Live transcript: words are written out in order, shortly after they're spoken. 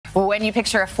When you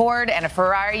picture a Ford and a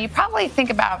Ferrari, you probably think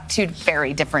about two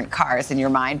very different cars in your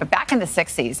mind. But back in the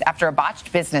 60s, after a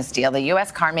botched business deal, the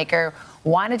U.S. car maker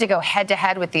wanted to go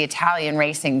head-to-head with the Italian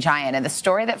racing giant. And the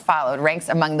story that followed ranks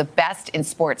among the best in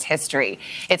sports history.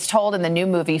 It's told in the new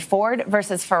movie Ford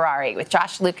versus Ferrari with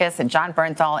Josh Lucas and Jon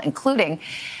Bernthal, including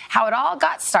how it all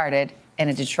got started in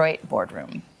a Detroit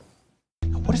boardroom.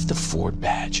 What if the Ford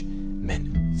badge meant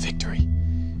victory?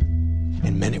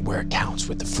 And men it where it counts,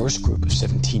 with the first group of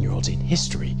 17-year-olds in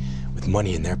history with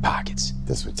money in their pockets.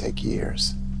 This would take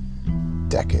years,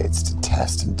 decades to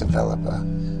test and develop a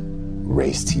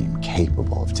race team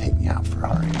capable of taking out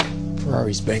Ferrari.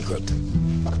 Ferrari's bankrupt.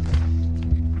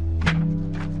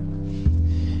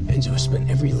 Enzo spent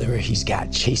every lira he's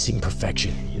got chasing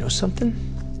perfection. You know something?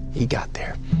 He got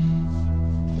there.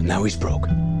 But now he's broke.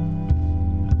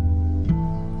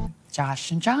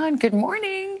 Josh and Jon, good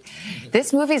morning.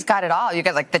 This movie's got it all. You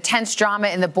got like the tense drama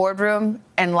in the boardroom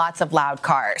and lots of loud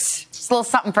cars. It's a little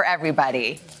something for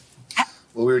everybody.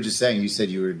 Well, we were just saying, you said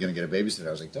you were going to get a babysitter.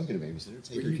 I was like, don't get a babysitter.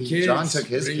 Take your kids. Jon took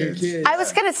his kids. I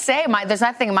was going to say, there's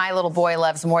nothing my little boy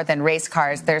loves more than race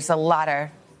cars. There's a lot of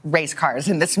race cars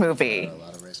in this movie. A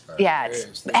lot of race cars. Yeah.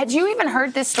 Had you even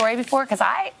heard this story before? Because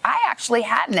I actually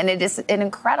hadn't, and it is an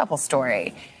incredible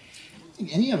story. I don't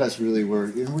think any of us really were.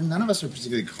 None of us are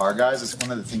particularly car guys. It's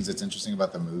one of the things that's interesting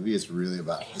about the movie. It's really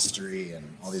about history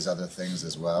and all these other things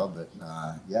as well. But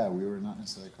yeah, we were not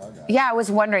necessarily car guys. Yeah, I was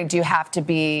wondering, do you have to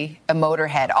be a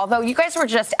motorhead? Although you guys were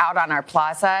just out on our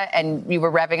plaza and you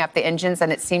were revving up the engines,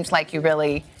 and it seems like you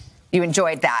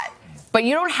enjoyed that. But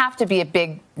you don't have to be a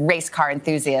big race car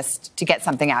enthusiast to get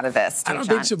something out of this. I don't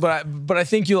think so, but I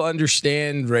think you'll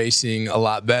understand racing a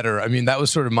lot better. I mean, that was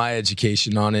sort of my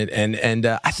education on it, and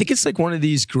I think it's like one of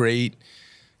these great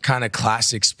kind of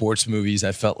classic sports movies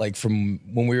I felt like from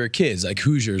when we were kids, like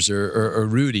Hoosiers or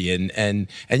Rudy. And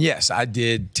yes, I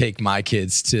did take my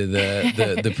kids to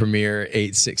the premiere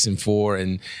 8, 6, and 4,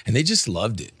 and they just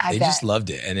loved it. They just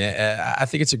loved it. And I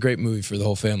think it's a great movie for the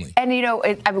whole family. And, you know,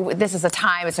 this is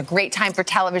it's a great time for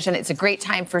television. It's a great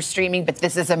time for streaming, but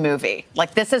this is a movie.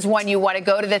 Like, this is one you want to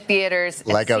go to the theaters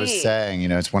and Like see. I was saying, you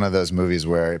know, it's one of those movies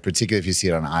where, particularly if you see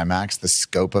it on IMAX, the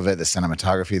scope of it, the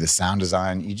cinematography, the sound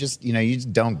design, you just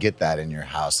don't get that in your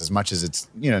house as much as it's,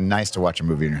 nice to watch a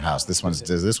movie in your house. This one's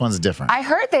different. I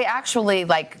heard they actually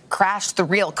crashed the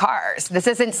real cars. This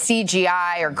isn't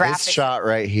CGI or graphics. This shot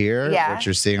right here, what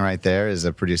you're seeing right there, is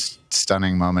a pretty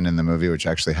stunning moment in the movie, which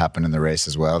actually happened in the race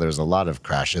as well. There's a lot of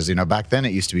crashes. Back then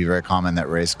it used to be very common that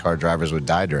race car drivers would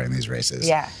die during these races.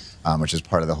 Yeah. Which is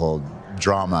part of the whole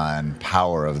drama and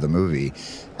power of the movie.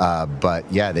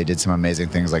 But yeah, they did some amazing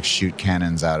things like shoot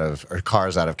cars out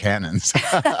of cannons.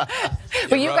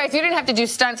 But you guys, you didn't have to do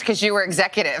stunts because you were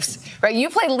executives, right? You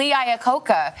played Lee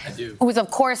Iacocca, who's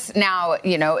of course now,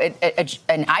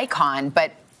 an icon,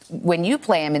 but when you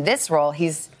play him in this role,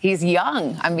 he's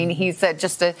young. I mean, he's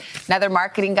just another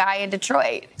marketing guy in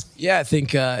Detroit. Yeah, I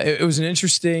think it was an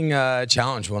interesting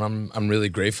challenge, one I'm really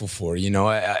grateful for.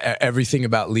 Everything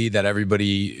about Lee that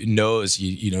everybody knows,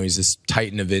 he's this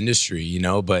titan of industry,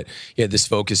 but yeah, this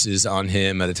focus is on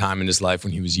him at a time in his life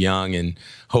when he was young and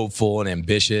hopeful and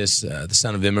ambitious, the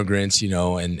son of immigrants,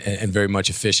 and very much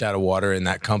a fish out of water in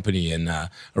that company, and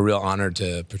a real honor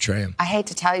to portray him. I hate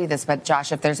to tell you this, but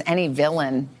Josh, if there's any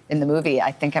villain in the movie,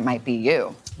 I think it might be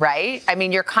you, right? I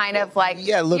mean, you're kind of like,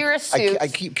 you're a suit. I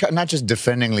keep not just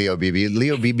defending Leo Beebe.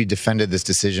 Leo Beebe defended this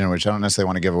decision, which I don't necessarily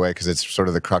want to give away because it's sort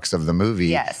of the crux of the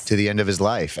movie, to the end of his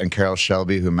life. And Carroll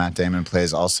Shelby, who Matt Damon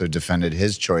plays, also defended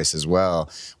his choice as well,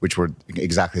 which were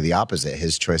exactly the opposite,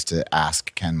 his choice to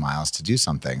ask Ken Miles to do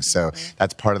something. So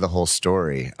that's part of the whole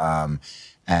story.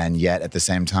 And yet, at the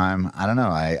same time, I don't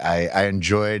know, I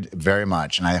enjoyed very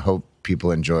much, and I hope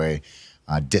people enjoy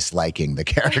disliking the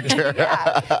character.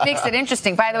 Yeah, makes it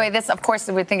interesting. By the way, this, of course,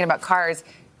 we're thinking about cars.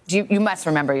 You must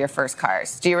remember your first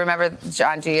cars. Do you remember,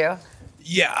 Jon, do you?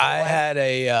 Yeah, I had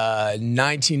a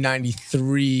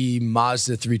 1993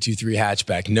 Mazda 323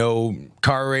 hatchback. No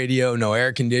car radio, no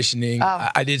air conditioning.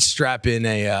 I did strap in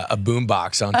a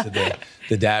boombox onto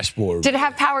the dashboard. Did it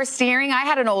have power steering? I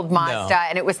had an old Mazda,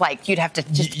 and it was like you'd have to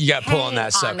just you got to pull on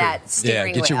that sucker. On that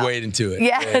steering get wheel. your weight into it.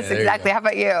 Yes, exactly. How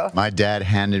about you? My dad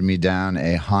handed me down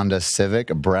a Honda Civic,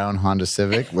 a brown Honda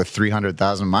Civic with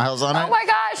 300,000 miles on it. Oh my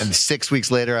gosh! Josh. And 6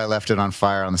 weeks later, I left it on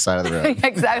fire on the side of the road.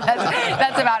 Exactly.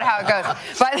 That's about how it goes.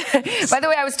 But by the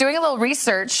way, I was doing a little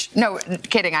research. No,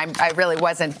 kidding. I really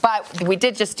wasn't. But we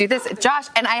did just do this, Josh.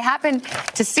 And I happened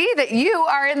to see that you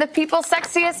are in the People's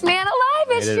Sexiest Man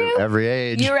Alive issue. Every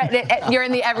age. You're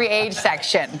in the every age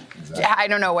section. Exactly. I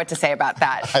don't know what to say about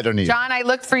that. I don't either. John, I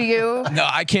looked for you. No,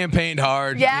 I campaigned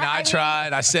hard. Yeah, I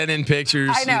tried. I sent in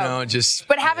pictures. I know. Just.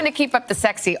 But having to keep up the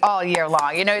sexy all year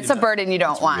long, it's a burden you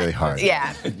don't want. Really hard.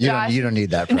 Yeah. You don't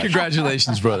need that pressure.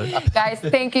 Congratulations, brother. Guys,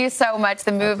 thank you so much.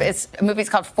 The movie's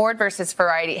called Ford versus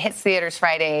Ferrari. It hits theaters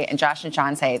Friday, and Josh and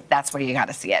John say that's where you got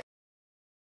to see it.